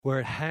where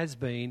it has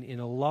been in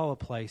a lower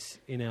place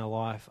in our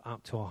life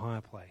up to a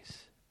higher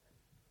place.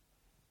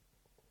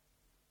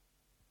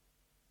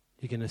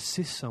 You can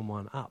assist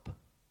someone up.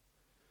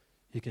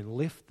 You can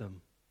lift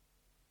them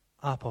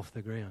up off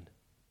the ground.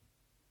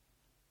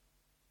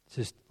 It's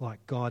just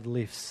like God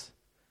lifts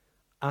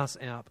us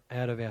up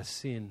out of our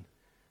sin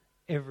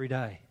every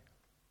day.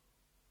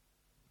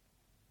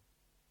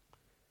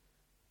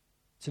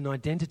 It's an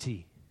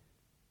identity.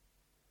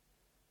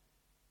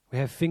 We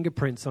have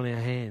fingerprints on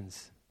our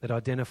hands that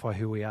identify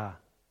who we are.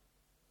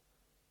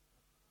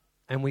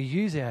 And we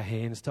use our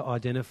hands to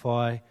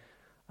identify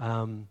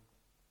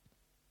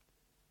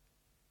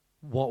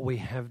what we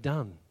have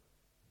done.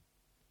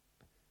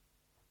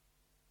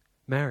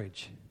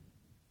 Marriage.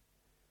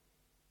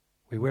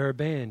 We wear a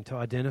band to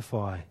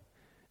identify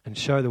and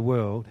show the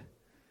world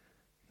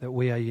that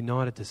we are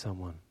united to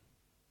someone.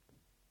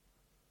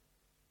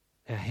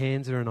 Our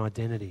hands are an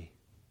identity.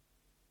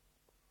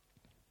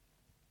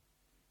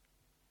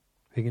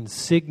 We can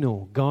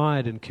signal,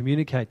 guide, and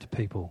communicate to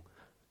people.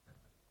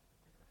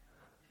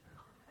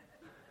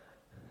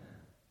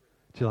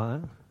 Do you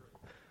like that?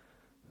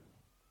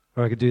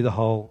 Or I could do the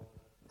whole...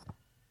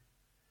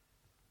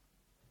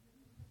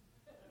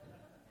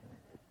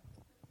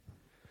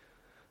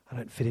 I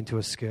don't fit into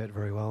a skirt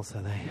very well,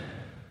 so they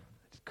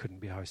just couldn't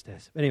be a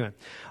hostess. Anyway,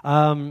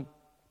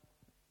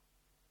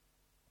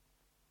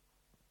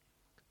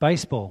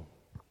 baseball.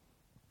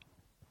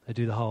 They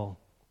do the whole...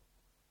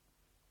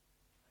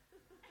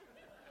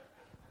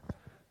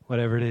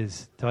 whatever it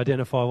is, to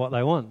identify what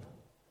they want.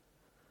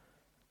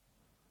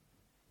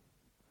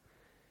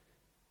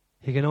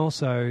 You can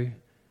also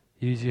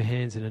use your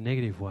hands in a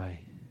negative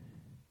way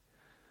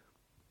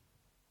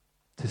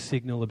to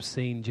signal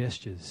obscene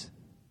gestures,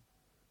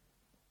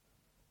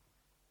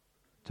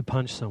 to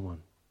punch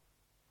someone.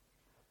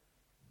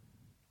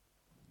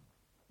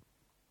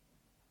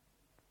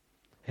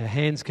 Our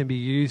hands can be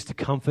used to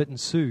comfort and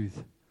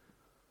soothe.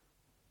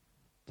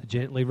 To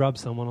gently rub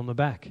someone on the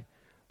back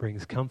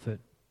brings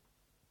comfort.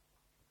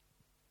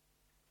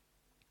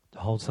 To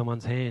hold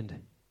someone's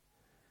hand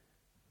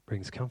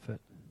brings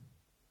comfort.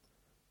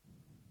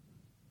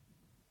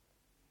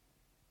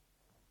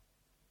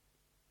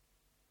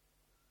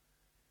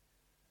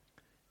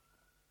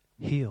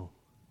 Heal.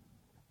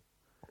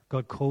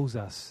 God calls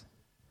us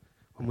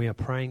when we are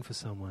praying for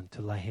someone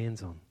to lay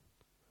hands on.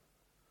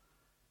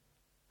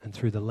 And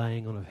through the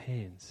laying on of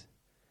hands,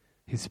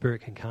 His Spirit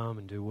can come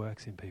and do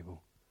works in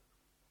people.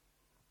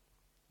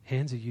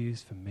 Hands are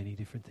used for many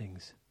different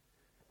things.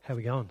 How are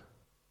we going?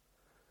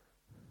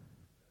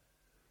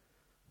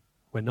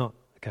 We're not.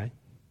 Okay.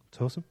 It's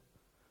awesome.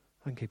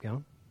 I can keep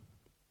going.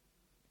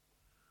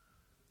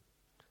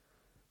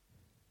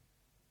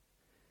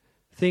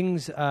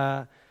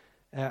 Our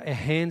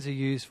hands are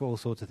used for all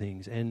sorts of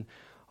things. And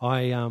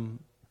I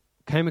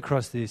came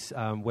across this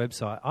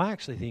website. I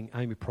actually think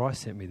Amy Price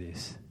sent me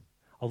this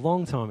a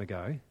long time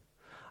ago.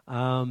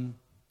 And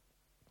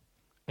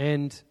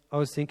I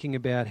was thinking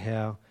about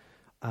how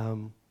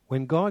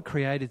when God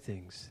created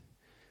things,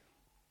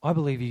 I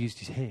believe He used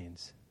His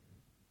hands.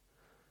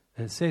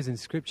 And it says in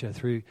Scripture,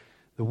 through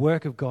the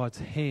work of God's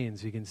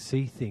hands, we can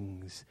see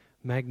things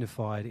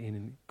magnified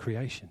in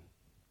creation.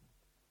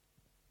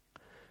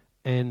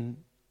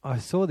 And I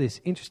saw this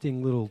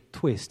interesting little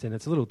twist, and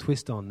it's a little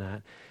twist on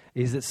that,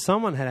 is that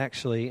someone had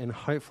actually, and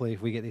hopefully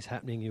if we get this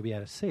happening, you'll be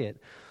able to see it,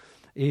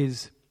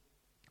 is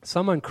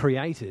someone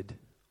created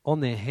on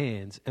their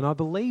hands, and I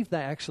believe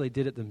they actually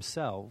did it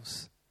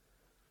themselves.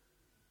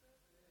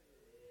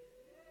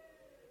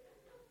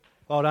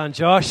 Well done,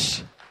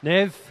 Josh,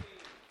 Nev.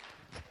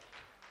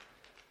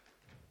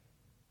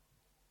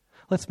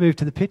 Let's move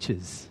to the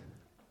pictures.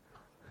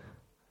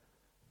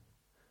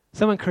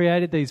 Someone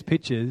created these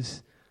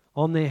pictures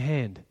on their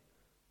hand.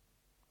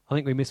 I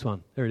think we missed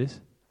one. There it is.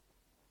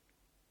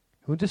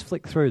 We'll just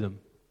flick through them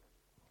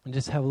and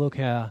just have a look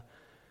how...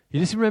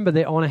 You just remember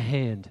they're on a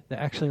hand. They're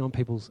actually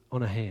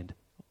on a hand.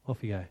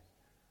 Off you go.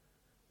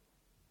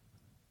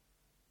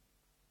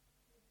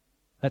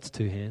 That's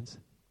two hands.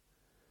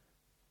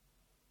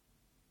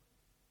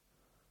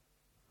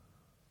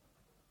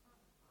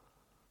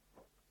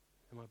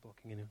 Am I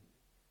blocking him?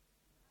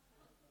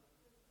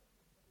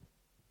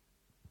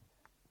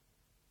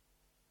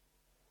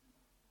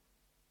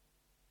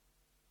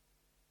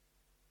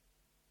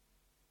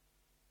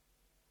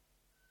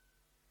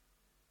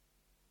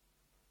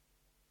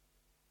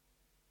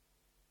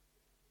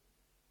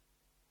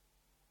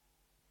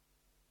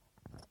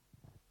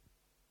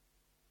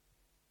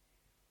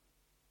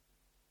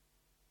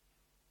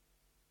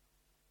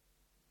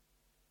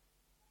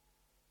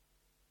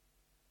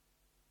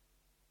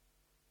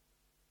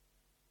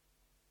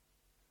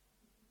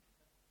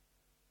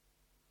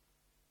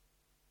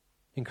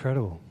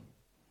 Incredible.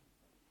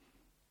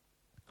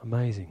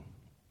 Amazing.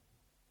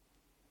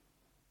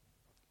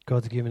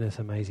 God's given us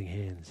amazing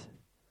hands.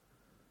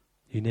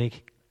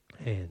 Unique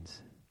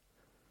hands.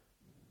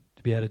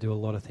 To be able to do a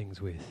lot of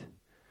things with.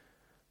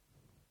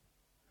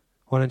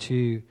 Why don't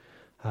you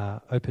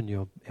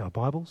open our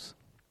Bibles.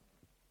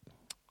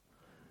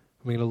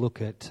 We're going to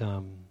look at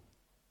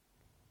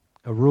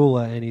a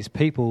ruler and his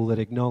people that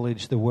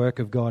acknowledge the work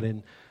of God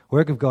in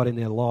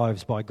their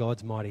lives by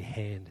God's mighty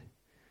hand.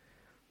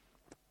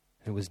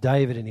 It was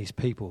David and his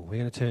people. We're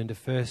going to turn to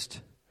 1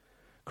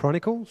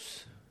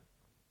 Chronicles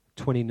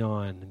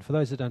 29. And for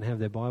those that don't have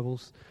their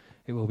Bibles,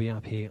 it will be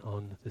up here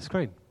on the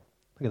screen.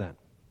 Look at that.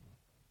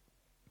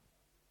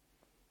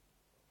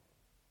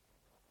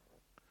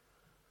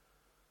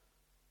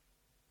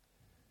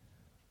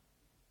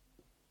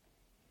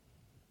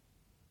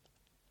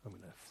 I'm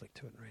going to flick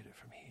to it and read it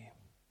from here.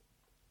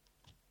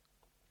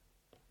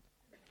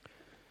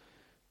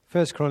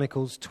 1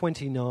 Chronicles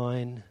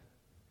 29,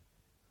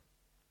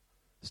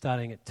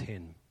 starting at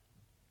 10.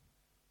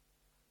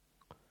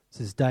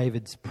 This is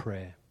David's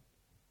prayer.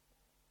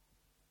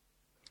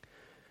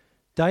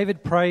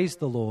 David praised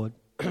the Lord,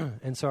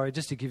 and sorry,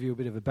 just to give you a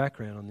bit of a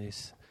background on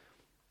this,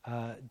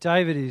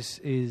 David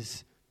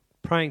is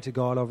praying to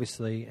God,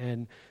 obviously,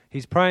 and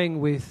he's praying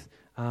with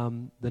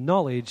the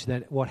knowledge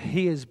that what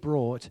he has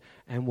brought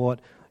and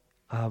what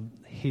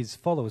his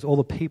followers, all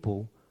the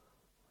people,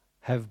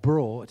 have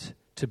brought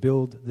to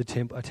build a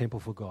temple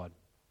for God.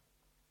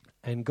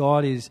 And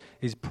God is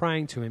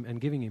praying to him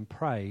and giving him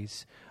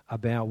praise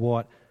about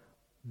what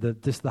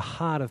the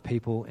heart of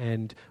people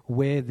and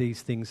where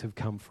these things have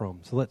come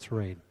from. So let's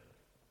read.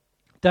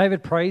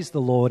 David praised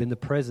the Lord in the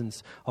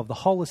presence of the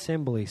whole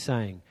assembly,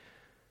 saying,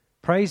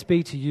 "Praise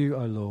be to you,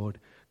 O Lord,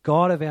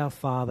 God of our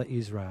father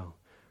Israel,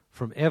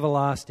 from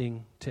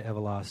everlasting to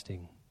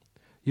everlasting.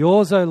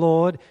 Yours, O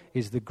Lord,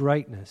 is the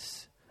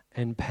greatness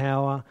and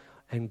power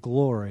and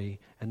glory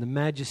and the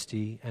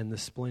majesty and the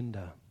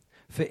splendor.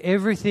 For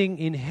everything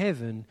in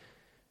heaven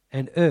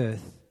and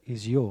earth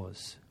is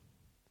yours.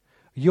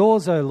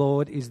 Yours, O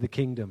Lord, is the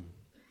kingdom.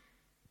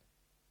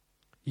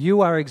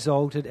 You are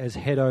exalted as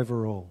head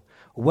over all.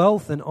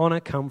 Wealth and honor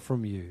come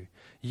from you.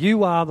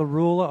 You are the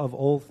ruler of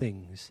all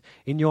things.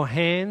 In your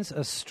hands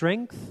are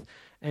strength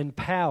and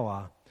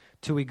power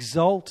to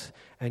exalt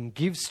and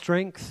give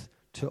strength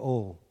to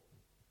all.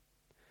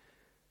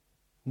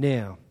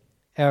 Now,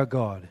 our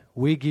God,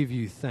 we give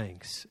you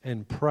thanks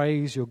and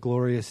praise your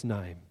glorious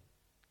name."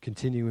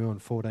 Continuing on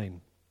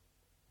 14.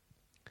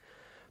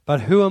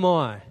 "But who am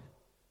I?"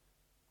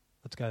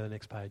 Let's go to the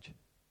next page.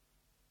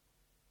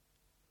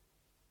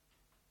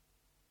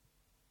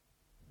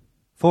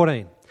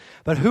 14.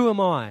 "But who am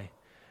I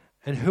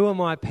and who are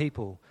my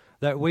people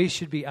that we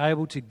should be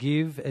able to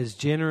give as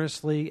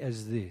generously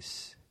as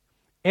this?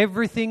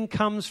 Everything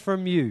comes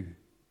from you,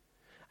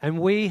 and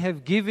we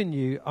have given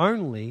you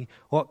only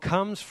what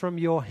comes from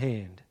your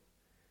hand.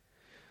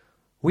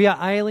 We are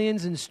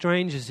aliens and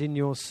strangers in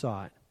your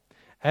sight,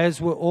 as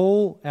were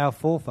all our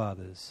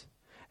forefathers.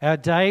 Our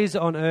days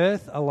on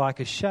earth are like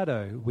a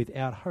shadow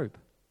without hope.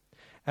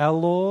 Our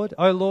Lord,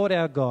 O Lord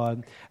our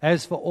God,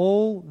 as for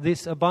all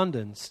this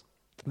abundance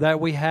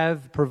that we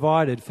have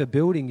provided for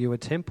building you a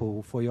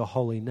temple for your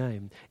holy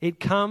name,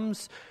 it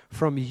comes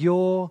from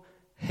your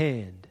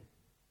hand,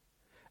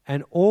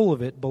 and all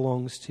of it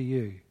belongs to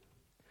you.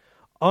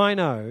 I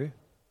know,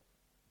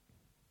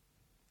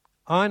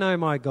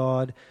 my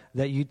God,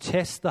 that you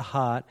test the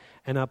heart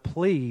and are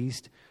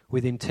pleased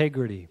with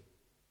integrity.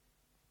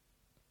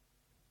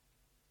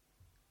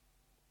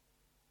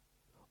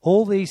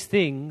 All these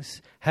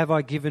things have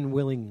I given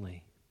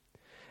willingly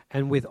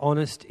and with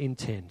honest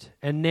intent.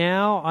 And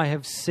now I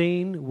have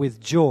seen with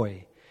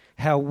joy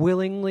how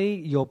willingly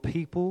your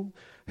people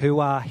who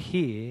are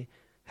here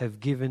have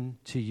given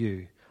to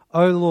you.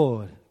 O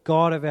Lord,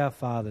 God of our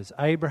fathers,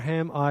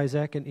 Abraham,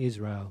 Isaac, and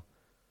Israel,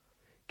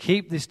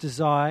 keep this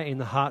desire in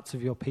the hearts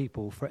of your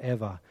people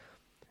forever,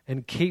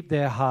 and keep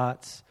their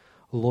hearts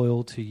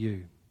loyal to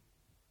you."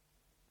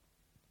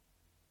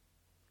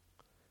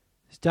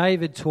 It's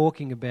David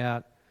talking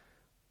about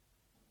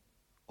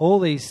all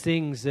these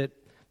things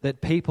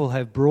that people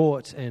have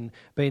brought and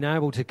been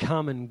able to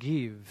come and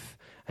give.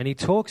 And he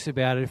talks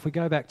about it, if we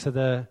go back to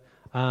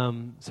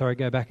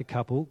go back a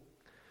couple,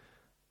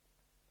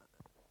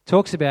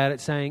 talks about it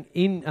saying,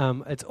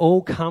 it's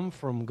all come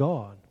from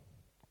God.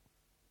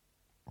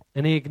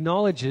 And he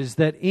acknowledges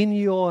that in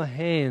your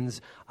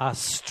hands are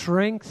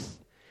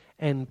strength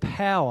and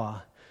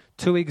power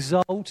to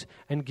exalt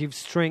and give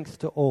strength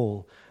to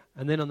all.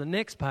 And then on the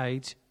next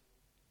page,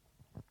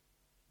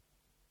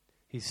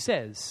 he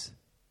says,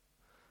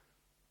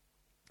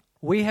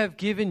 we have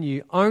given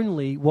you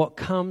only what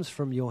comes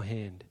from your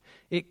hand.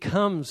 It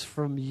comes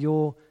from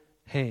your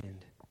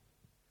hand.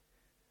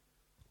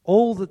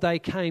 All that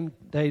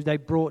they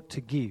brought to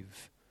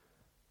give,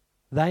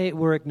 they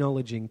were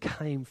acknowledging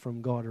came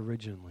from God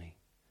originally.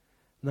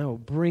 And they were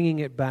bringing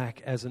it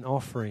back as an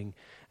offering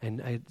and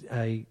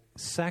a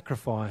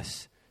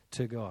sacrifice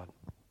to God.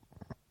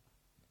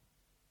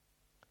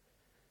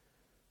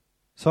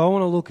 So I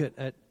want to look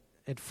at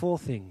four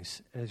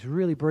things. And it's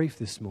really brief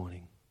this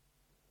morning.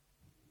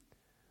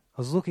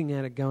 I was looking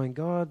at it going,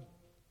 God,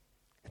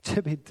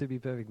 to be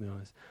perfectly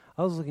honest,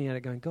 I was looking at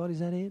it going, God, is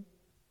that it?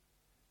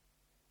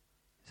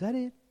 Is that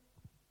it?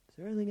 Is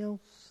there anything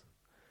else?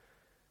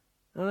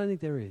 I don't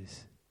think there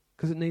is.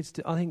 Because it needs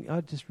to,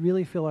 I just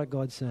really feel like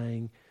God's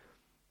saying,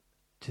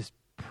 just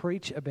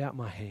preach about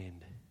my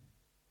hand.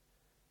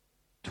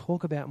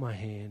 Talk about my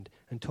hand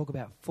and talk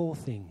about 4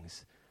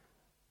 things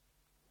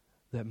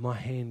that my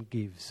hand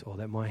gives or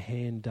that my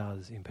hand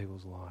does in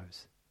people's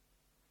lives.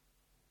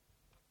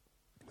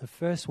 The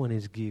first one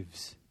is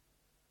gives.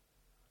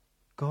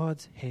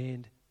 God's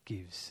hand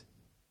gives.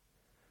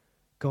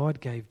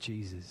 God gave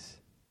Jesus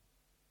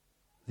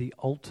the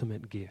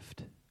ultimate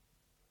gift.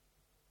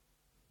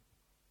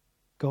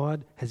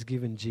 God has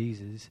given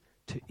Jesus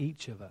to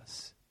each of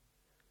us.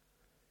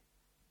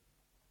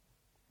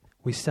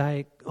 We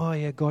say, oh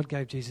yeah, God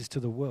gave Jesus to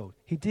the world.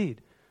 He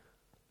did.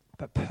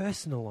 But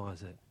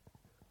personalize it.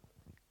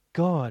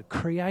 God,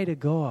 Creator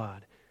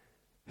God,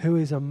 who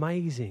is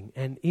amazing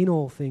and in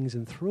all things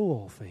and through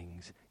all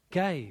things,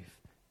 gave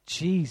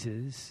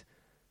Jesus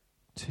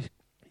to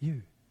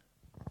you.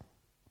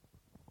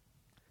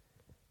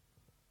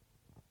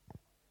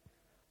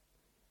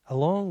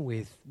 Along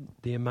with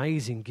the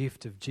amazing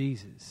gift of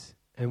Jesus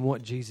and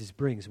what Jesus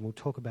brings, and we'll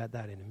talk about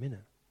that in a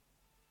minute.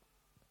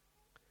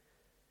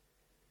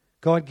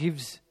 God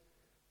gives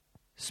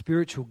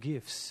spiritual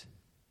gifts.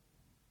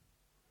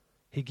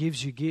 He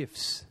gives you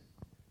gifts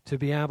to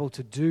be able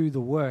to do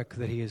the work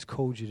that He has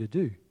called you to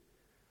do.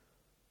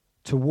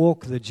 To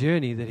walk the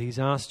journey that He's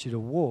asked you to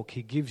walk,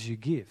 He gives you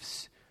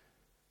gifts.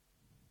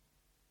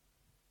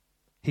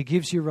 He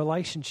gives you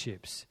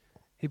relationships.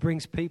 He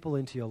brings people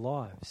into your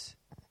lives.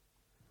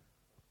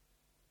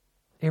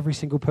 Every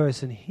single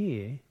person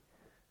here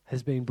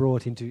has been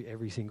brought into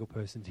every single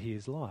person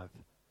here's life.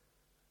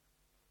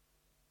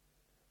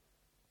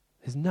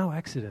 There's no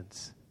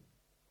accidents.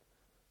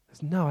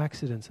 There's no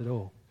accidents at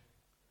all.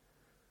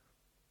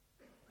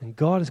 And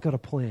God has got a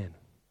plan.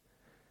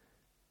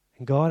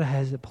 And God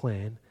has a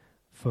plan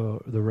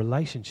for the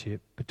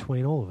relationship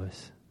between all of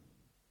us.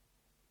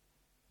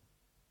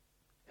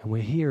 And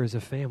we're here as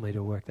a family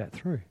to work that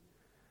through.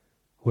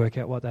 Work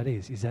out what that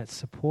is. Is that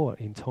support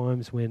in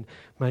times when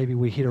maybe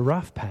we hit a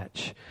rough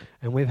patch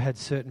and we've had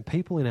certain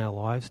people in our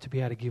lives to be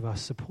able to give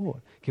us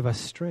support, give us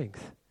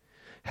strength?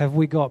 Have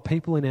we got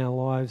people in our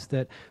lives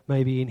that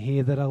maybe in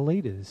here that are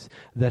leaders,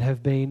 that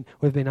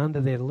we've been under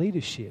their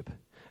leadership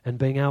and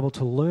being able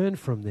to learn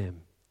from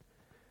them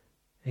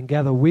and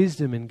gather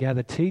wisdom and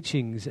gather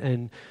teachings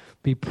and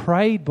be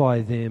prayed by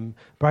them,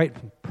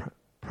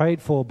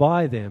 prayed for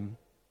by them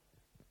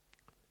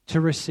to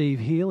receive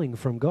healing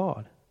from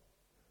God,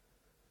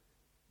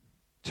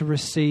 to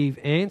receive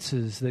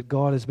answers that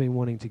God has been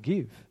wanting to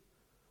give.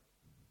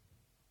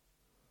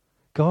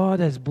 God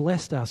has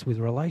blessed us with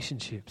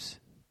relationships.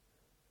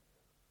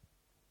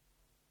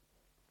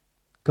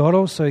 God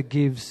also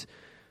gives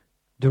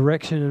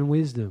direction and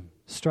wisdom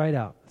straight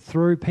up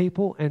through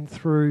people and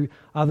through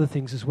other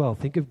things as well.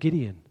 Think of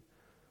Gideon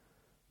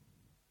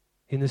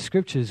in the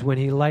scriptures when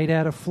he laid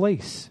out a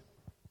fleece.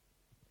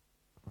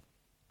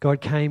 God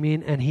came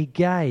in and He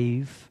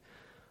gave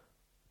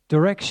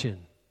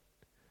direction.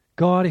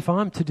 God, if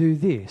I'm to do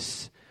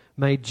this,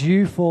 may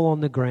dew fall on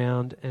the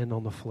ground and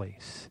on the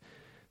fleece.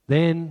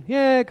 Then,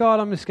 yeah, God,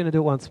 I'm just going to do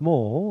it once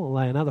more,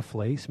 lay another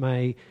fleece.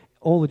 May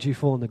all the dew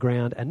fall on the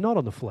ground and not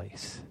on the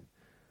fleece.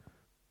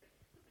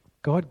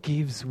 God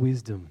gives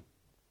wisdom.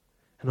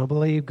 And I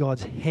believe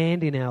God's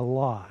hand in our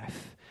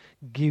life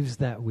gives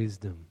that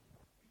wisdom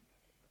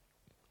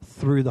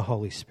through the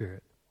Holy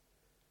Spirit.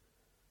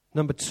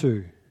 Number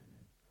 2,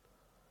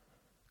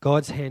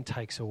 God's hand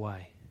takes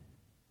away.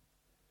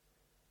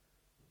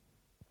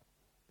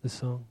 The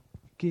song,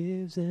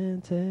 gives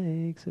and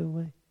takes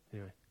away.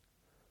 Anyway.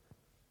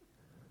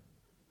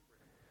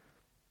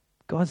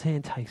 God's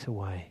hand takes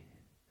away.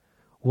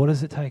 What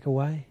does it take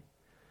away?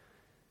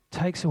 It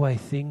takes away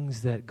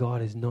things that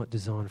God has not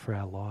designed for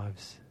our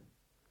lives.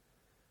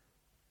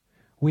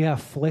 We are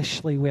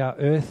fleshly, we are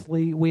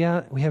earthly, we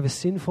have a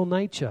sinful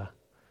nature.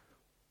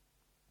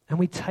 And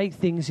we take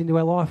things into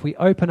our life. We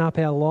open up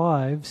our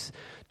lives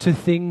to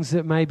things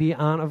that maybe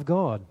aren't of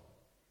God.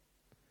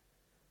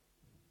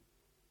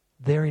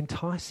 They're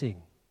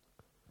enticing.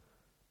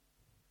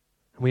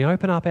 And we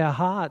open up our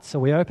hearts, so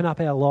we open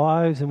up our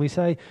lives and we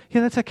say,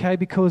 yeah, that's okay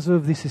because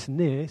of this, this and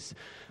this.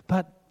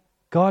 But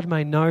God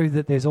may know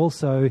that there's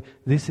also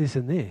this, this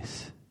and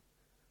this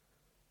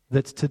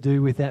that's to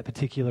do with that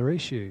particular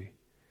issue.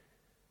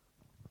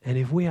 And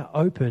if we are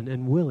open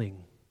and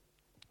willing,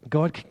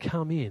 God can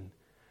come in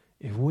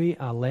if we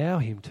allow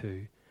Him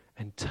to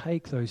and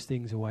take those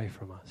things away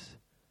from us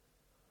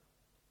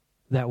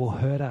that will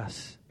hurt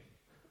us,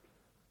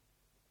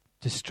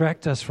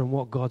 distract us from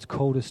what God's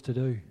called us to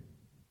do.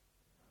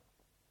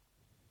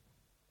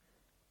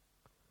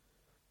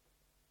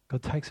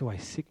 God takes away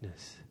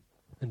sickness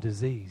and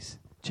disease.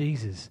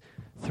 Jesus,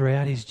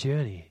 throughout His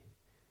journey,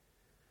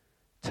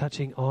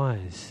 touching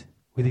eyes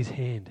with His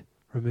hand,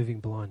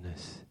 removing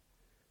blindness.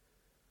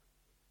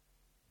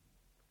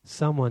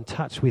 Someone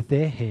touched with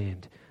their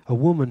hand. A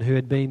woman who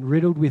had been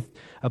riddled with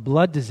a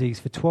blood disease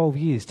for 12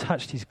 years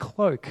touched His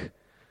cloak.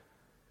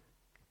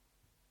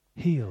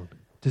 Healed.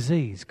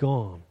 Disease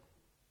gone.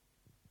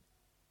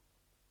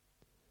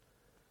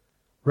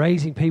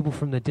 Raising people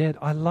from the dead.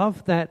 I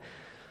love that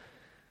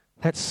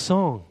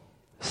song.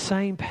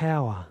 Same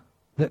power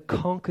that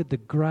conquered the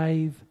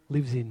grave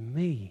lives in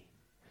me.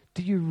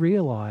 Do you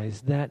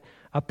realize that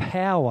a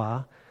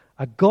power,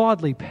 a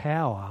godly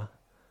power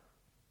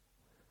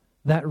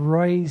that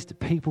raised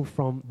people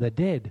from the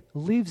dead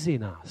lives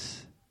in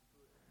us?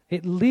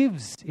 It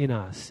lives in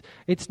us.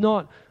 It's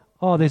not,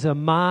 oh, there's a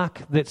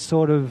mark that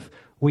sort of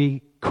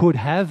we could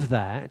have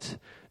that.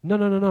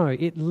 No.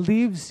 It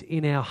lives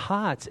in our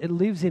hearts. It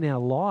lives in our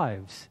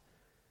lives.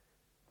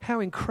 How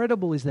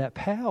incredible is that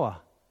power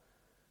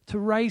to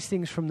raise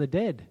things from the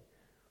dead?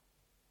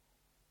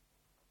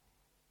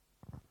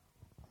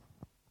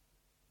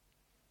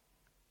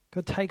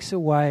 God takes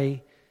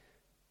away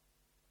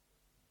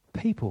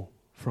people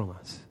from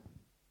us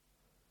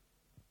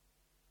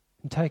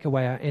and take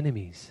away our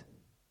enemies,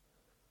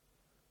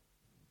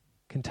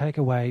 can take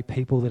away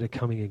people that are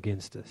coming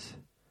against us.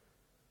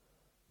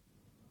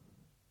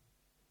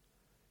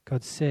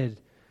 God said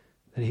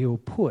that he will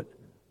put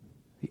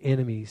the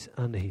enemies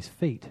under his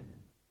feet.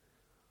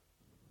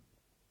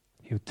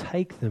 He'll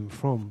take them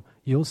from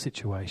your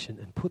situation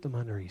and put them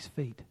under his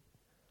feet.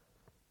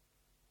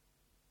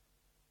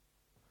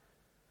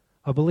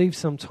 I believe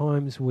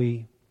sometimes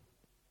and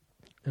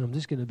I'm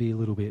just going to be a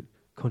little bit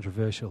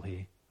controversial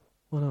here.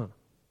 Why not?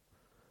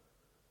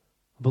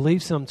 I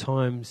believe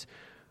sometimes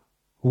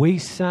we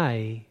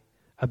say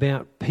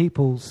about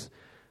people's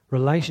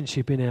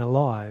relationship in our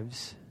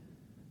lives,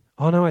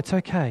 oh no, it's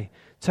okay.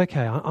 It's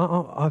okay.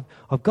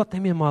 I've got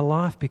them in my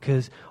life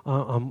because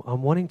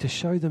I'm wanting to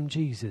show them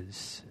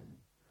Jesus.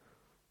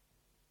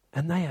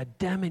 And they are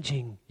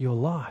damaging your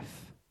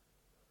life.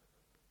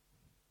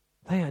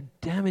 They are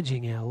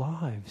damaging our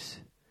lives.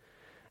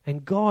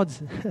 And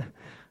God's,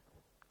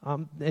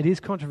 it is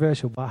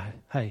controversial, but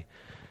hey,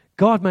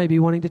 God may be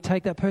wanting to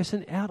take that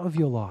person out of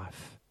your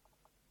life.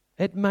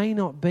 It may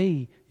not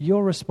be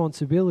your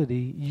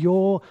responsibility,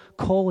 your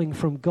calling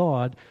from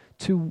God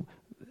to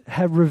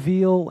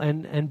reveal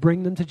and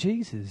bring them to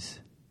Jesus.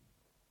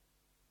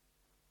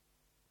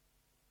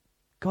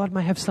 God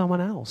may have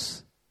someone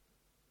else.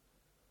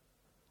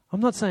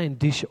 I'm not saying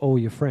dish all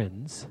your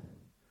friends.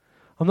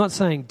 I'm not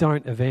saying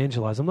don't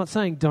evangelize. I'm not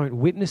saying don't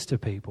witness to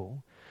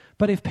people.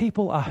 But if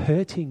people are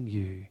hurting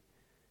you,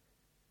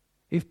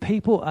 if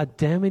people are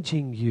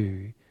damaging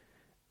you,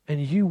 and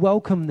you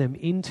welcome them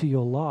into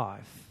your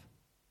life,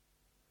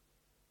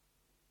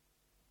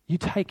 you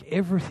take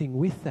everything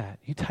with that.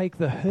 You take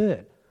the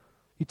hurt.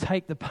 You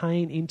take the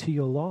pain into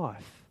your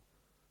life.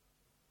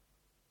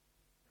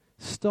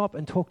 Stop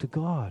and talk to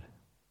God.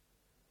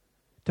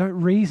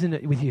 Don't reason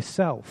it with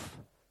yourself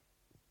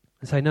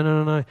and say,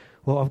 no.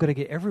 Well, I've got to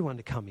get everyone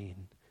to come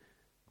in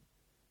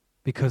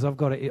because I've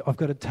got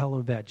to tell them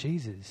about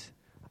Jesus.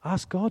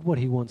 Ask God what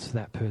he wants for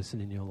that person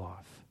in your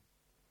life.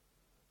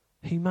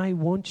 He may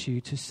want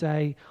you to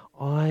say,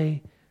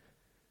 I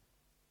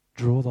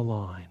draw the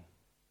line.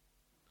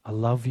 I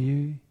love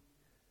you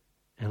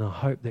and I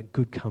hope that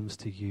good comes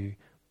to you,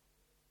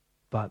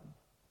 but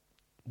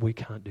we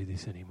can't do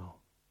this anymore.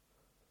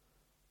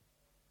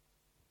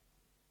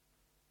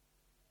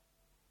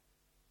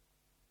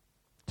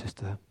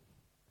 Just a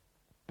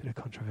bit of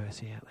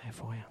controversy out there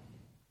for you.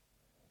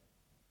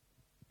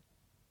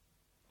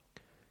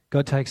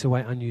 God takes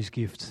away unused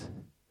gifts.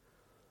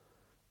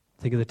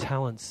 Think of the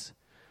talents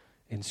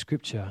in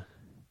Scripture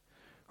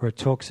where it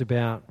talks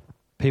about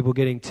people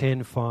getting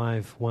 10,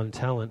 5, 1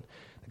 talent.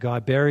 The guy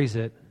buries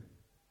it,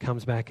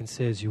 comes back and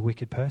says, you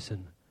wicked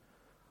person.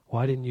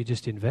 Why didn't you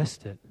just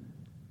invest it?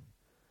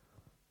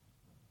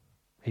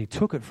 He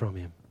took it from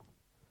him.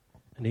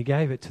 And he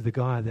gave it to the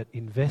guy that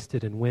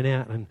invested and went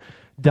out and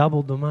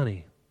doubled the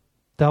money,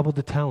 doubled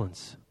the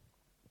talents.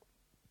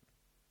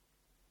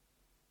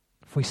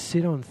 If we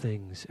sit on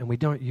things and we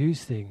don't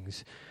use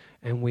things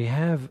and we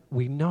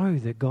know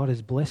that God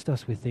has blessed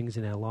us with things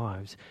in our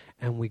lives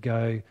and we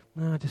go,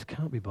 no, I just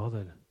can't be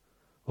bothered.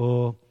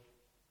 Or,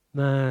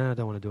 no, I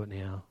don't want to do it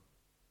now.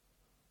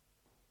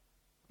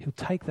 He'll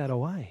take that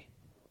away.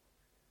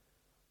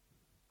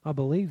 I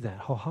believe that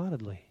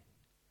wholeheartedly.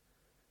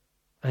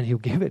 And he'll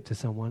give it to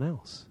someone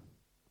else.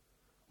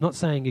 Not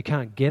saying you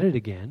can't get it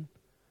again.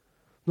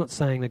 Not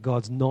saying that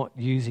God's not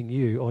using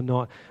you or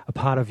not a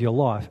part of your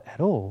life at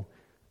all.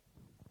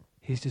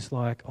 He's just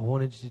like, I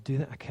wanted you to do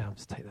that. Okay, I'll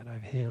just take that over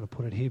here and I'll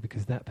put it here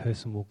because that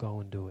person will go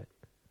and do it.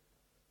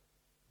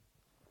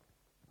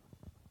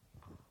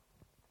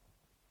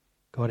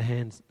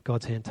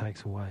 God's hand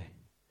takes away.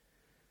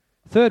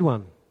 Third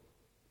one.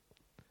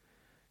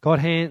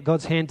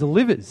 God's hand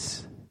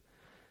delivers.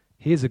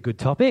 Here's a good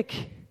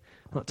topic.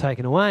 Not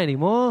taken away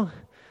anymore.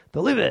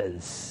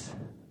 Delivers.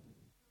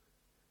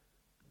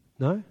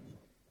 No?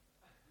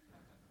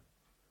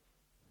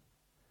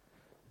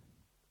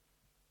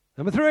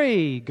 Number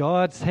 3,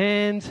 God's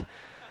hand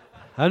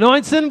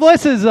anoints and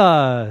blesses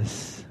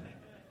us.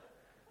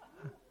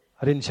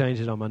 I didn't change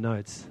it on my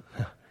notes.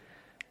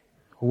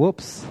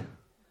 Whoops.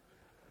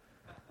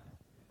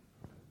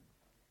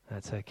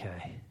 That's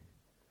okay.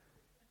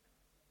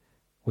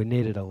 We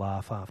needed a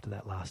laugh after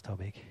that last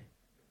topic.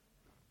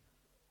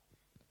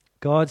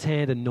 God's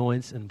hand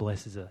anoints and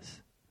blesses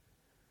us.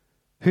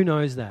 Who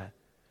knows that?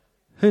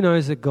 Who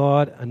knows that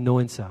God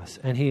anoints us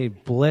and He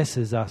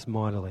blesses us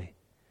mightily?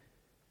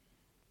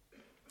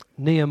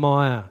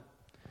 Nehemiah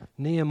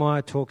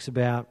talks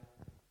about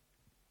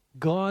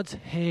God's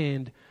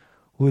hand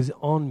was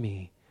on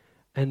me,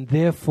 and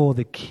therefore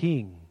the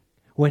king,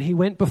 when he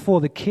went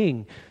before the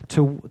king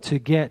to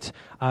get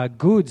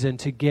goods and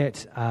to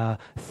get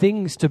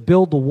things to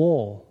build the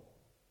wall,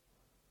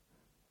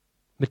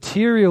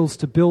 materials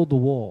to build the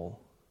wall,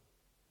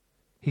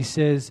 he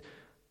says,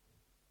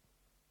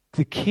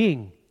 the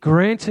king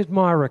granted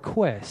my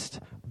request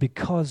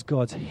because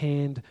God's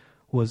hand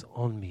was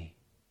on me.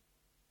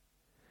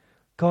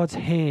 God's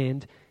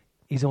hand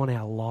is on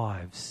our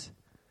lives.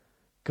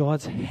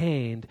 God's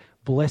hand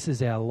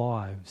blesses our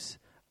lives,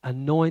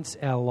 anoints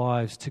our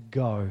lives to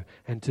go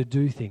and to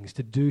do things,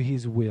 to do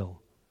His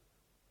will.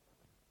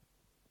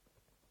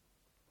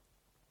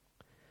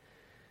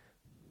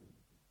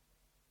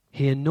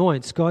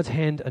 God's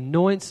hand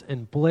anoints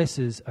and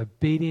blesses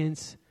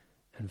obedience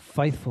and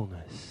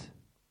faithfulness.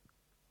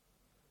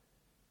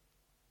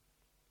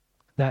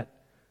 That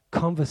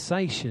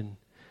conversation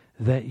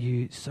that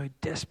you so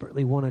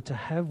desperately wanted to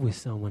have with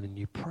someone, and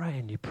you pray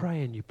and you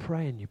pray and you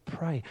pray and you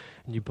pray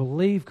and you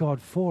believe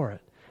God for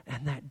it.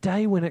 And that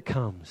day when it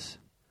comes,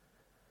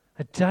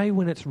 a day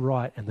when it's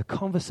right and the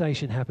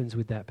conversation happens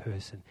with that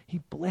person, He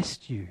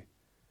blessed you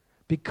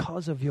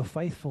because of your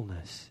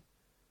faithfulness.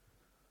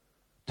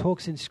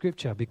 Talks in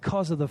Scripture,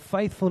 because of the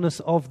faithfulness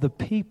of the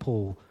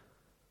people,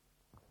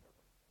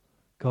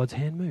 God's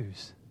hand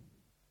moves.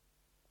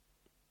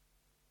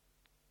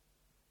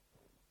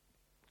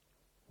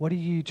 What are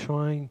you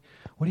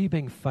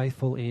being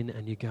faithful in,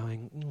 and you're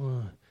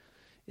going,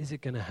 is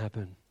it going to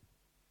happen?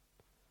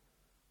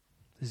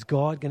 Is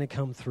God going to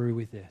come through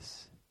with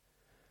this?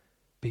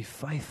 Be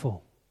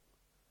faithful.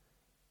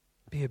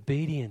 Be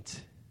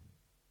obedient.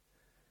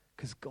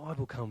 Because God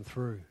will come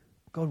through.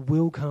 God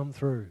will come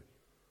through.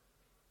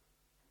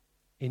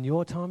 In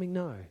your timing?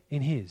 No.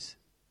 In His.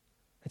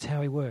 That's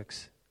how He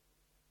works.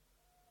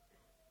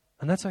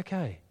 And that's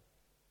okay.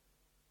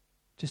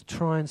 Just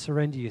try and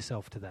surrender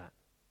yourself to that.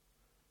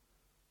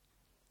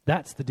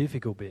 That's the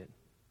difficult bit.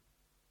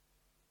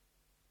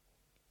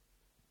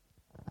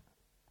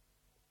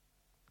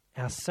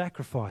 Our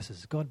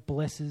sacrifices. God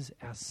blesses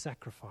our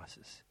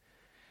sacrifices.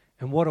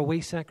 And what do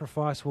we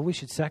sacrifice? Well, we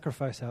should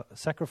sacrifice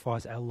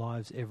our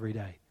lives every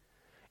day.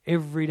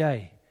 Every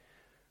day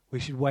we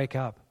should wake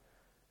up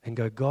and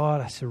go,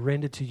 God, I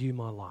surrender to You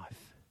my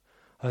life.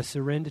 I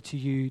surrender to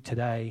You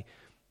today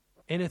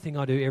anything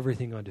I do,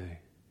 everything I do.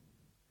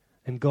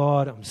 And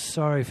God, I'm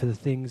sorry for the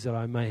things that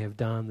I may have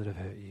done that have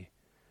hurt You.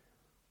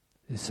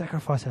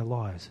 Sacrifice our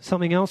lives.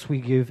 Something else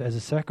we give as a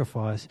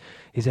sacrifice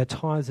is our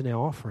tithes and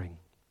our offering.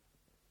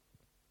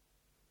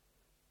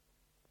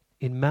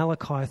 In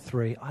Malachi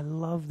 3, I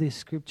love this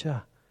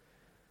scripture.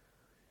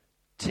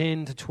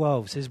 10 to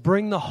 12 says,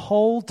 bring the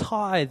whole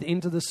tithe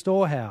into the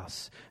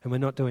storehouse. And we're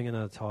not doing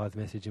another tithe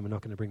message, and we're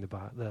not going to bring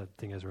the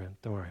thing goes around.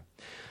 Don't worry.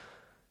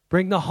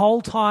 Bring the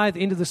whole tithe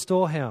into the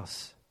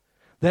storehouse,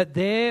 that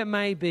there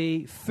may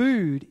be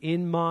food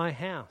in my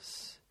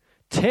house.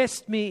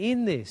 Test me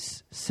in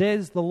this,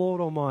 says the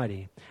Lord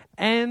Almighty,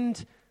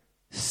 and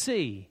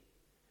see.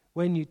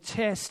 When you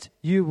test,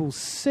 you will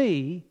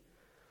see,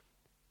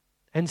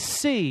 and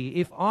see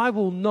if I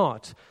will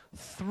not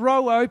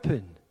throw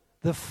open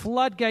the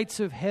floodgates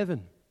of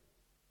heaven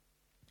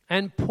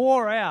and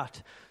pour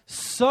out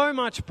so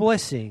much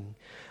blessing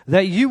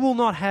that you will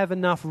not have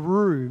enough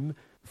room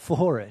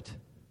for it.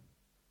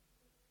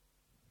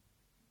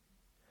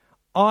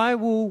 I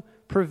will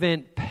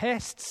prevent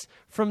pests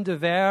from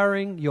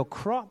devouring your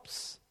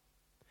crops,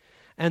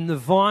 and the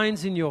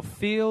vines in your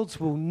fields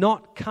will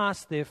not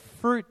cast their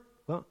fruit.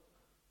 Well,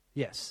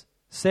 yes,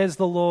 says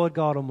the Lord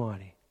God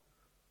Almighty.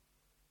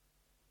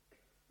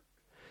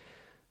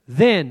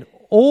 Then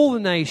all the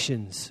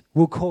nations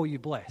will call you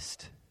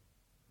blessed,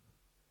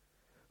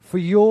 for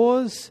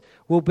yours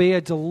will be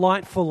a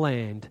delightful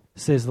land,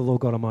 says the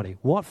Lord God Almighty.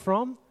 What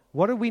from?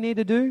 What do we need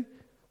to do?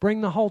 Bring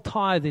the whole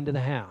tithe into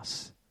the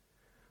house.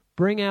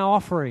 Bring our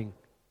offering.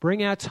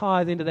 Bring our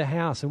tithe into the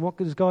house. And what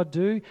does God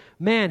do?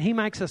 Man, He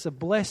makes us a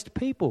blessed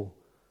people.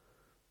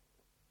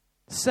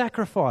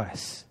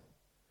 Sacrifice.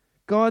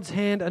 God's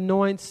hand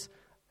anoints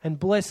and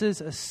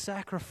blesses a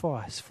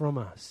sacrifice from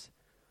us.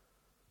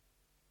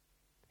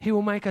 He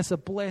will make us a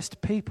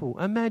blessed people.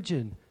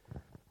 Imagine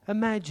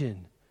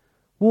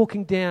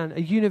walking down a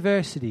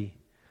university,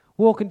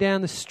 walking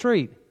down the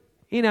street,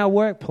 in our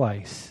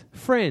workplace,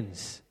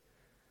 friends.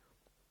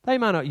 They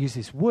might not use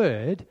this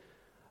word,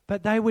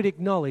 but they would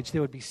acknowledge,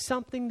 there would be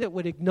something that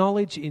would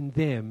acknowledge in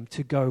them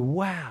to go,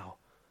 wow,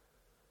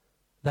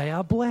 they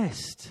are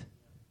blessed.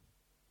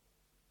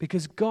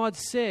 Because God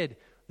said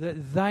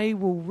that they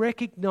will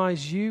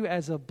recognize you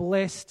as a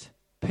blessed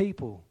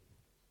people.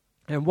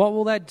 And what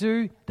will that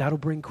do? That'll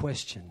bring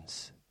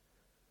questions.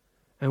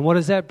 And what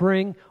does that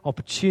bring?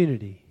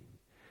 Opportunity.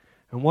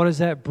 And what does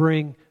that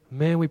bring?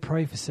 Man, we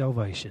pray for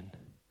salvation.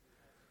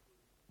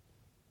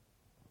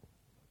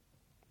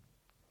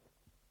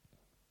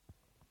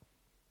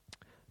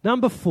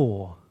 Number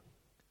 4,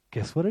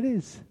 Guess what it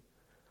is?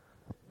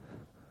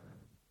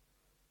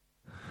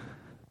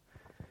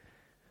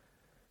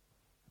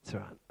 That's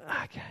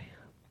right. Okay.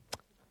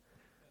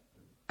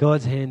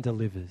 God's hand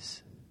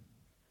delivers.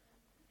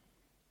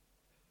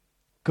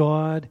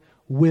 God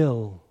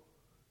will.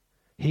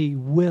 He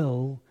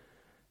will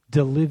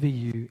deliver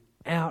you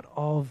out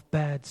of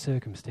bad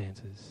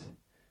circumstances.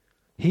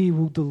 He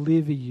will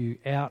deliver you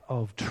out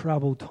of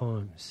troubled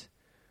times.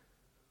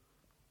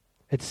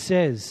 It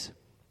says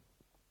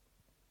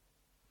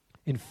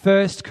in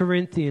 1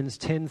 Corinthians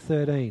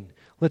 10:13.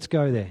 Let's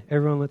go there.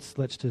 Everyone,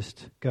 let's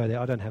just go there.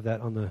 I don't have that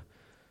on the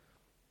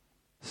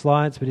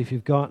slides, but if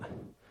you've got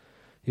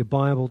your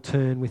Bible,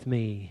 turn with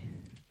me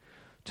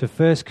to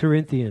 1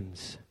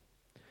 Corinthians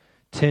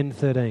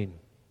 10:13.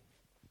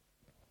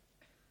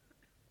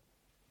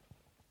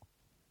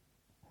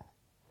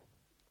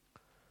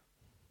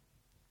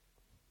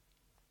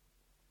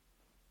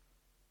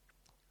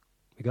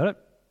 You got it?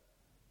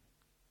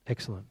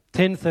 Excellent.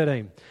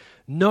 10:13.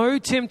 No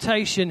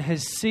temptation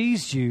has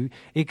seized you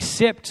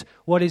except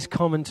what is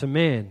common to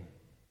man.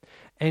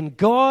 And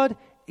God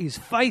is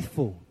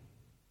faithful.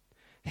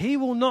 He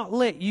will not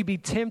let you be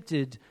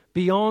tempted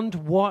beyond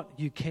what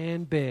you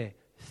can bear.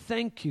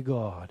 Thank you,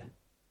 God.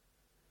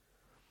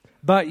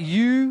 But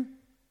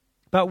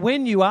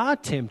when you are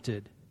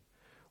tempted,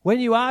 when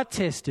you are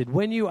tested,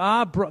 when you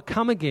are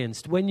come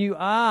against, when you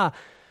are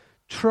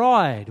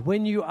tried,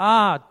 when you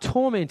are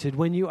tormented,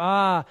 when you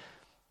are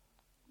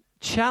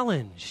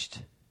challenged,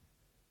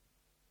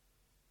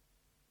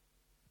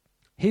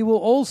 He will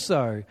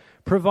also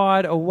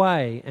provide a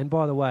way. And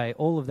by the way,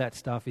 all of that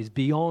stuff is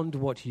beyond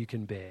what you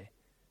can bear.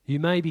 You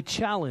may be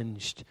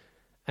challenged,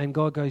 and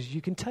God goes,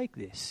 you can take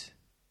this.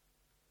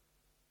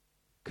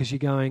 Because you're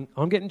going,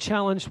 I'm getting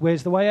challenged.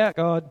 Where's the way out,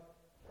 God?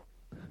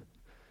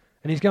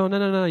 And He's going,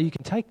 no, you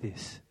can take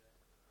this.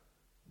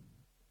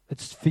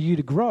 It's for you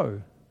to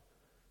grow.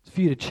 It's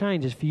for you to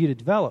change. It's for you to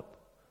develop.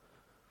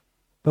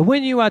 But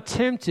when you are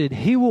tempted,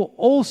 He will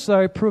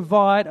also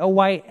provide a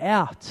way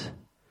out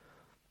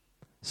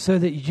so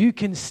that you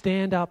can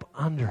stand up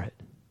under it.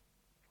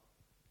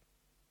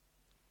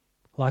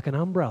 Like an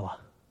umbrella.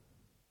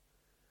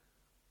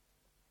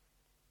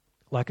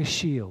 Like a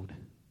shield.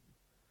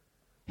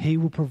 He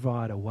will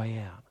provide a way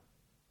out.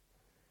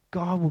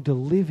 God will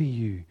deliver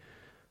you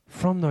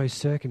from those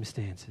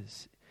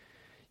circumstances.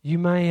 You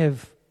may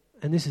have,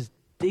 and this is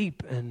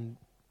deep and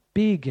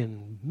big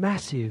and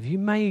massive, you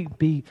may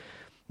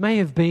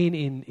have been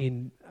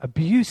in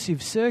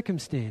abusive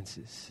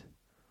circumstances.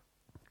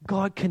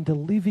 God can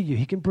deliver you.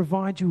 He can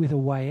provide you with a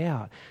way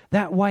out.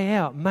 That way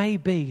out may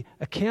be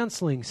a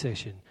counseling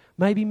session,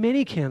 maybe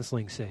many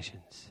counseling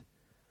sessions.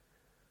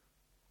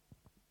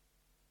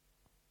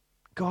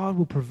 God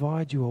will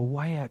provide you a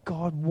way out.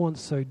 God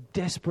wants so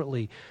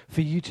desperately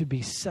for you to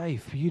be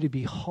safe, for you to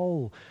be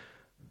whole,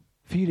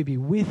 for you to be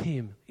with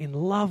Him, in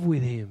love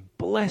with Him,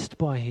 blessed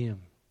by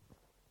Him.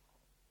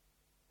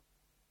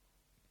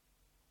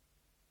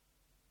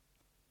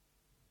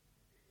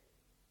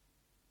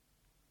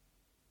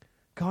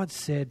 God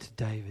said to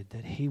David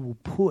that He will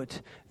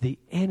put the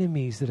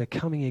enemies that are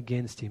coming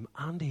against him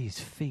under His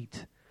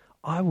feet.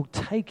 I will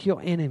take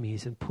your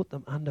enemies and put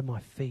them under my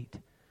feet.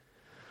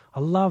 I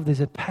love, there's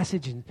a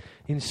passage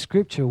in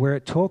Scripture where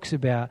it talks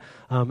about,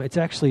 it's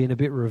actually in a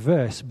bit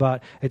reverse,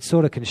 but it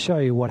sort of can show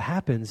you what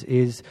happens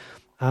is,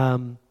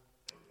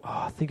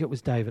 I think it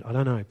was David, I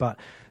don't know, but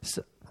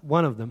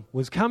one of them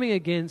was coming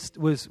against,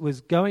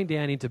 was going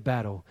down into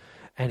battle,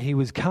 and he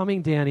was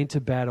coming down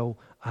into battle,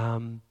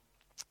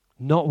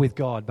 not with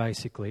God,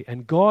 basically.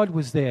 And God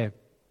was there.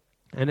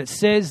 And it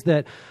says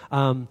that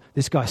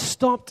this guy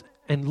stopped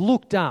and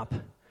looked up,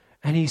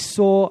 and he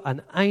saw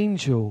an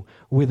angel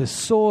with a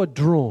sword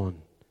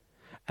drawn.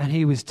 And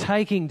he was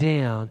taking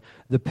down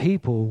the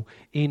people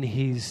in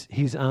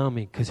his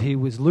army because he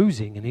was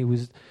losing, and he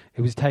was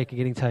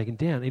getting taken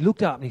down. He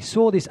looked up and he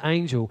saw this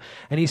angel,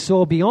 and he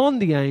saw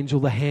beyond the angel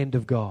the hand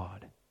of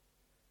God.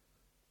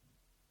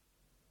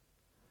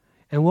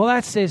 And what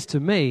that says to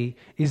me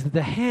is that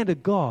the hand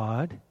of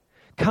God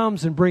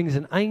comes and brings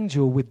an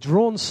angel with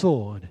drawn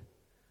sword,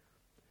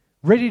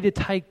 ready to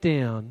take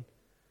down,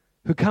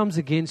 who comes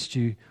against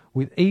you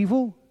with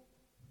evil,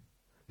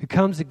 who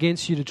comes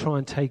against you to try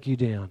and take you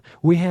down.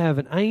 We have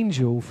an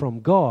angel from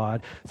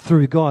God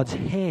through God's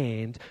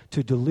hand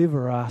to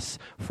deliver us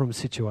from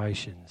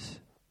situations.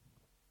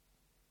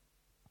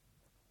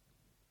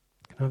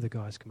 Can I have the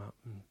guys come up?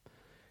 Can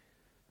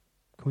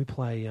we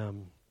play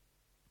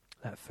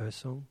that first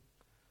song?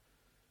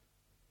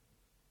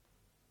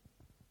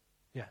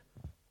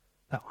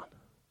 That one.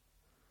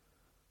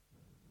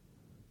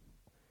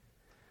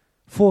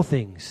 4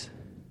 things.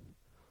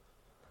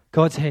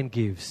 God's hand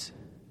gives.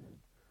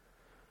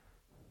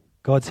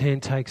 God's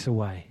hand takes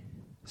away.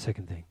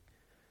 2nd thing.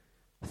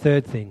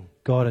 3rd thing,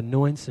 God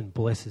anoints and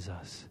blesses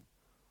us.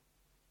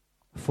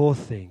 4th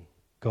thing,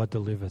 God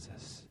delivers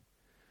us.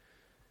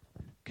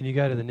 Can you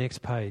go to the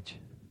next page?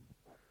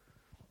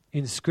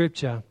 In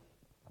Scripture,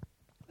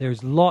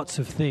 there's lots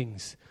of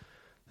things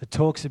that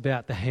talks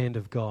about the hand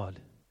of God.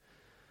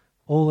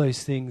 all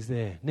those things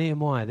there.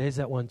 Nehemiah, there's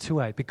that one,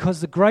 2:8. Because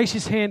the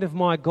gracious hand of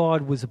my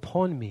God was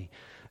upon me,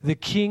 the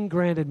king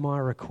granted my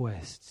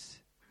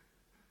requests.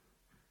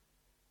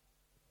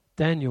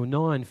 Daniel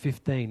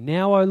 9:15.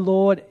 Now, O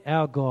Lord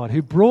our God,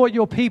 who brought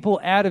your people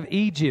out of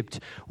Egypt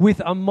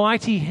with a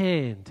mighty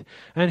hand,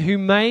 and who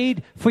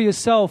made for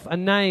yourself a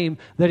name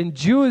that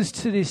endures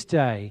to this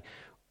day,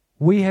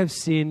 we have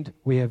sinned,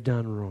 we have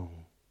done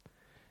wrong.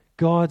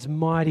 God's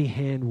mighty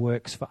hand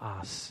works for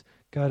us.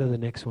 Go to the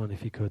next one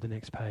if you could, the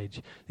next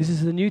page. This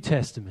is the New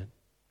Testament.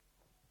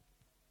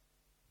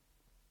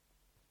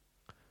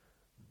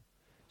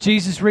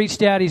 Jesus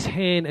reached out his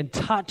hand and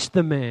touched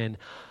the man.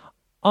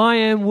 I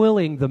am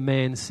willing, the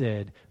man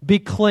said. Be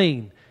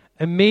clean.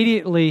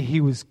 Immediately he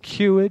was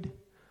cured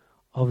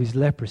of his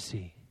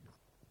leprosy.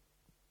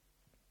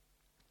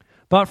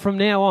 But from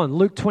now on,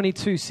 Luke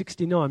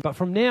 22:69, but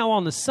from now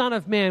on the Son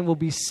of Man will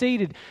be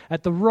seated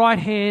at the right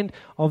hand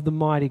of the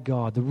mighty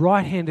God. The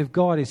right hand of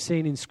God is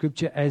seen in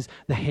Scripture as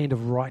the hand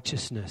of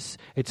righteousness.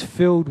 It's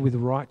filled with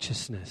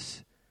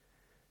righteousness.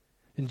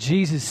 And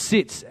Jesus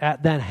sits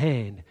at that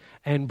hand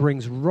and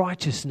brings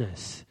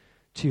righteousness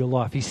to your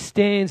life. He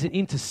stands and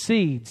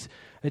intercedes.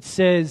 It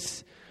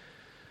says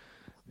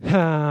in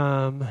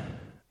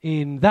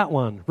that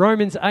one,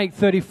 Romans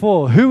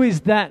 8:34, who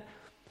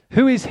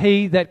is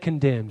he that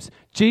condemns?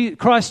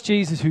 Christ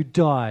Jesus, who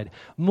died.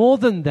 More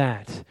than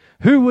that,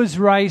 who was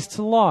raised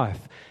to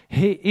life.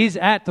 He is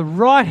at the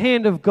right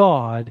hand of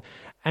God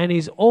and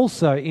is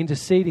also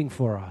interceding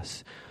for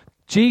us.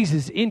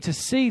 Jesus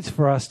intercedes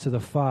for us to the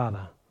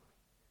Father.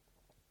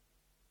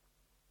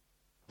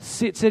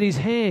 Sits at his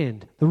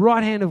hand, the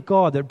right hand of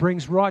God that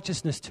brings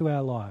righteousness to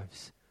our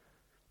lives.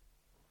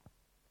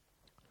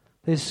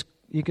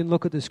 You can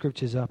look at the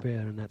scriptures up here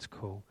and that's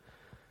cool.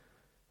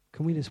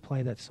 Can we just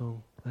play that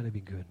song? That'd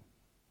be good.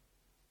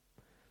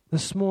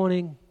 This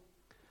morning,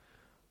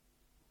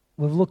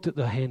 we've looked at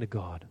the hand of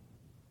God.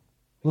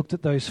 Looked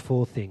at those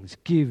 4 things.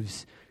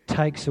 Gives,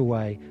 takes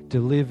away,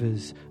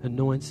 delivers,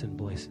 anoints and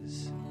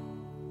blesses.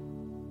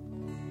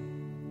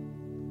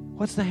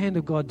 What's the hand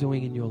of God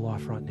doing in your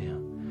life right now?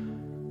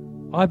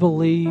 I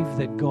believe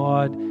that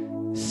God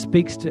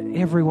speaks to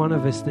every one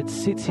of us that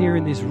sits here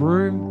in this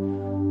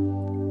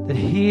room, that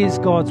hears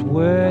God's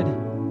word,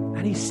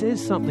 and he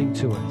says something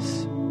to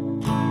us.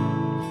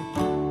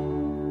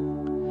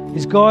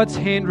 Is God's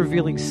hand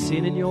revealing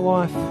sin in your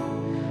life?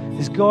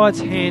 Is God's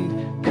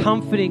hand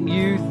comforting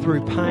you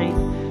through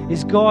pain?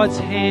 Is God's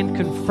hand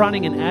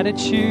confronting an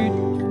attitude,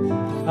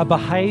 a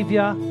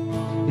behavior?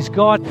 Is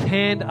God's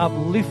hand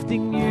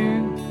uplifting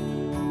you?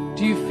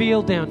 Do you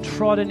feel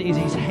downtrodden? Is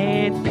his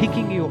hand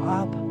picking you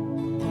up?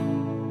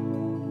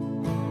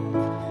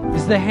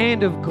 Is the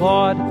hand of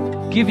God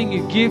giving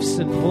you gifts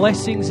and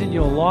blessings in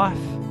your life?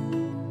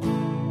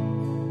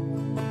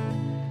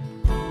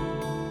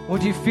 Or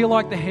do you feel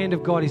like the hand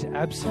of God is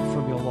absent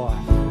from your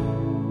life?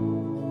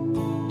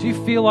 Do you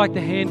feel like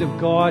the hand of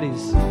God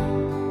is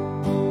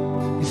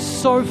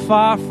so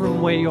far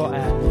from where you're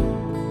at?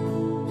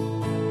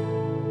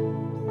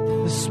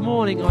 This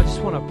morning I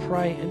just want to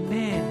pray, and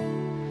man,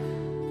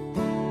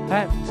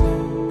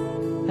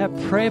 that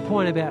prayer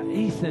point about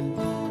Ethan,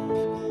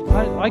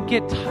 I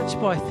get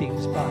touched by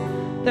things,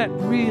 but that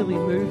really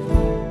moved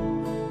me.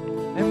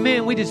 And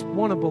man, we just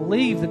want to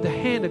believe that the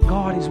hand of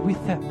God is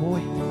with that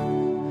boy.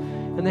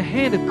 And the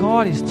hand of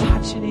God is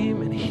touching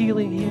him and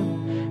healing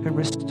him and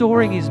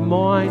restoring his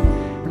mind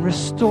and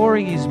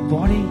restoring his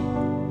body.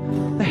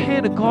 The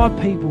hand of God,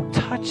 people,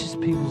 touches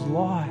people's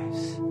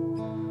lives.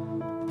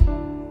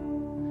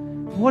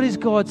 What is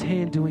God's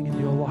hand doing in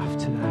your life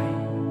today?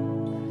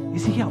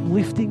 Is he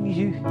uplifting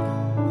you?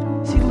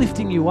 Is he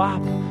lifting you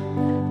up,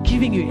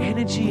 giving you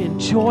energy and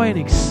joy and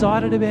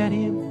excited about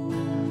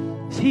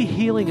him? Is he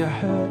healing a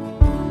hurt?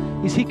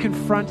 Is he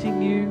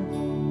confronting you?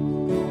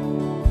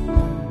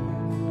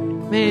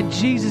 Man,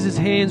 Jesus'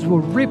 hands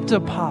were ripped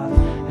apart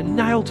and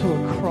nailed to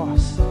a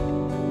cross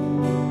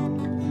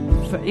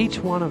for each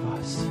one of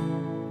us.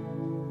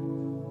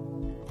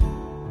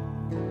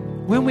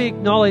 When we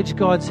acknowledge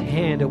God's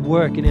hand at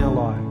work in our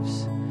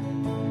lives,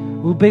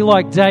 we'll be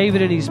like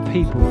David and his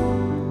people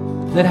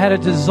that had a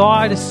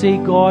desire to see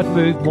God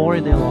move more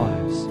in their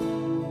lives.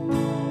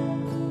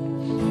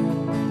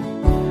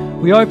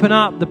 We open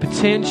up the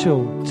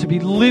potential to be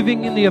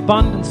living in the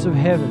abundance of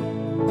heaven,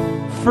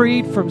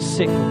 freed from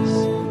sickness,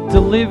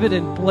 delivered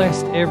and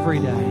blessed every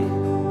day.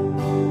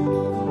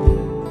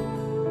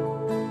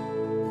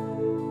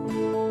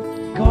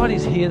 God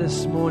is here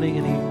this morning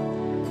and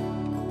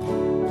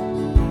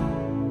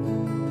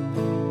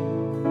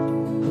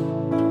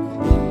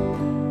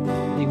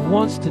He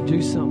wants to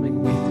do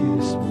something with you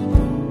this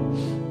morning.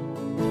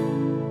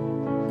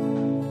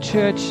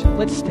 Church,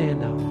 let's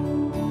stand up.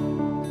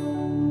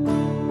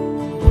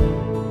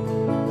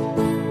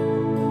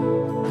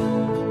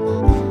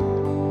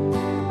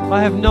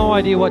 I have no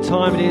idea what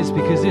time it is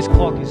because this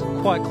clock is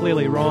quite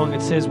clearly wrong.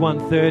 It says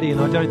 1:30 and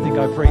I don't think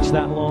I preached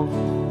that long.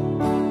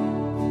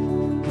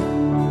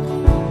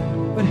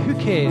 But who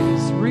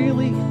cares?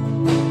 Really?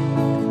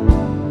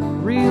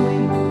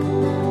 Really?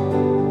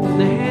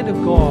 the hand of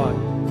God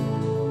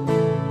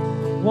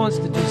wants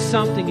to do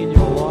something in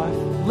your life,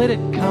 let it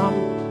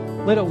come.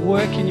 Let it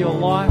work in your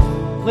life.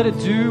 Let it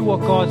do what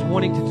God's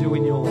wanting to do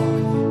in your life.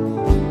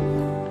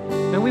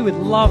 And we would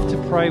love to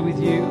pray with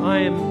you. I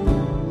am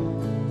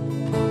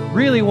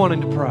really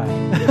wanting to pray.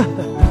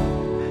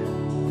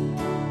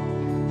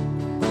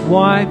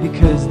 Why?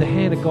 Because the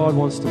hand of God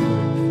wants to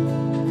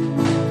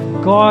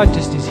move. God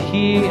just is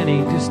here and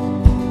He just,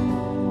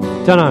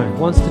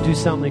 wants to do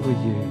something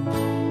with you.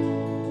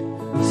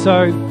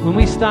 So when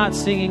we start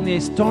singing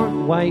this,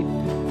 don't wait.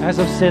 As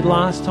I've said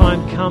last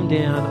time, come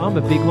down. I'm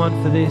a big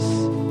one for this.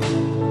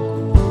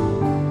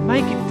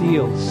 Make a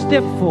deal.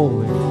 Step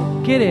forward.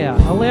 Get out.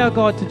 Allow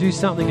God to do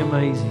something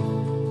amazing.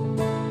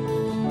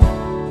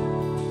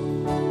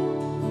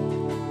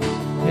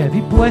 Yeah,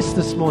 be blessed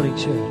this morning,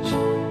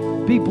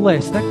 church. Be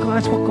blessed.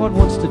 That's what God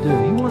wants to do.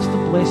 He wants to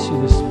bless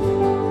you this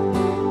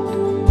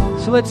morning.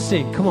 So let's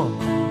sing. Come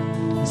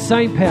on. The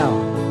same power.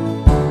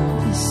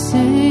 The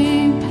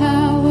same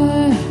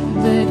power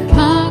that